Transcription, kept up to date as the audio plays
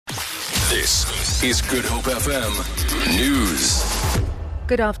This is Good Hope FM News.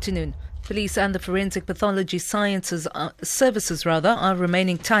 Good afternoon. Police and the Forensic Pathology Services are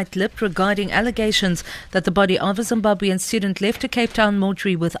remaining tight-lipped regarding allegations that the body of a Zimbabwean student left a Cape Town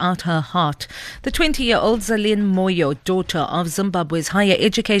mortuary without her heart. The 20-year-old Zalin Moyo, daughter of Zimbabwe's Higher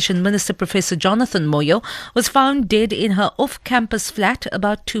Education Minister Professor Jonathan Moyo, was found dead in her off-campus flat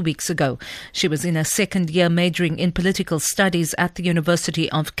about 2 weeks ago. She was in her second year majoring in political studies at the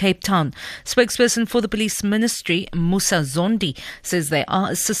University of Cape Town. Spokesperson for the police ministry, Musa Zondi, says they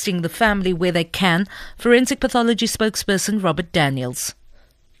are assisting the family where they can. Forensic Pathology spokesperson Robert Daniels.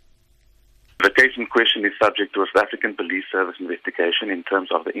 The case in question is subject to a South African Police Service investigation in terms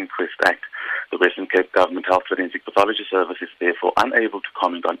of the Inquest Act. The Western Cape Government Health Forensic Pathology Service is therefore unable to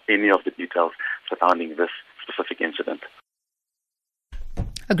comment on any of the details surrounding this specific incident.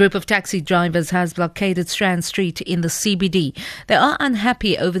 A group of taxi drivers has blockaded Strand Street in the CBD. They are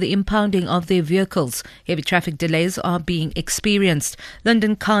unhappy over the impounding of their vehicles. Heavy traffic delays are being experienced.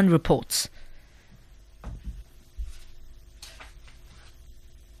 Lyndon Khan reports.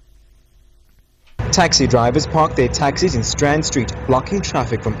 Taxi drivers parked their taxis in Strand Street, blocking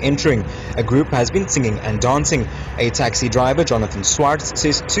traffic from entering. A group has been singing and dancing. A taxi driver, Jonathan Swartz,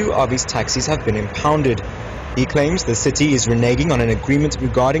 says 2 of his taxis have been impounded. He claims the city is reneging on an agreement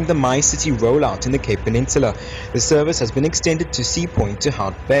regarding the My City rollout in the Cape Peninsula. The service has been extended to Sea Point to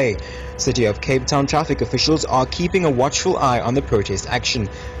Hout Bay. City of Cape Town traffic officials are keeping a watchful eye on the protest action.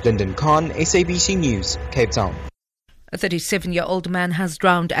 Lyndon Khan, SABC News, Cape Town. A 37-year-old man has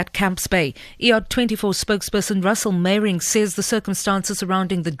drowned at Camps Bay. ER24 spokesperson Russell Meyring says the circumstances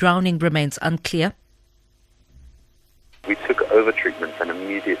surrounding the drowning remains unclear. We took over treatment and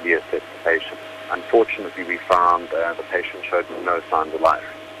immediately assessed the patient. Unfortunately, we found the patient showed no signs of life.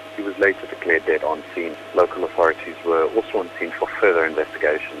 He was later declared dead on scene. Local authorities were also on scene for further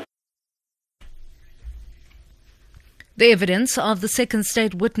investigation. The evidence of the second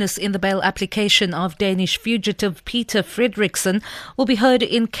state witness in the bail application of Danish fugitive Peter Fredriksson will be heard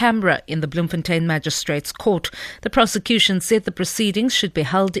in camera in the Bloemfontein Magistrates Court. The prosecution said the proceedings should be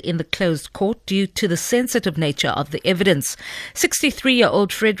held in the closed court due to the sensitive nature of the evidence. 63-year-old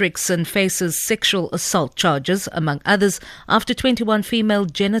Fredriksson faces sexual assault charges, among others, after 21 female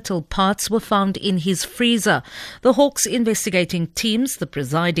genital parts were found in his freezer. The Hawks investigating teams, the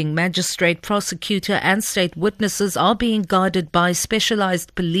presiding magistrate, prosecutor and state witnesses are being guarded by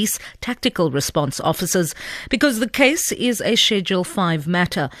specialized police tactical response officers because the case is a Schedule 5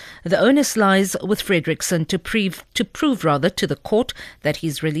 matter. The onus lies with Fredriksson to prove to the court that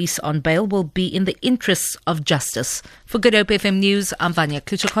his release on bail will be in the interests of justice. For Good Hope FM News, I'm Vanya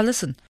Klucher-Collison.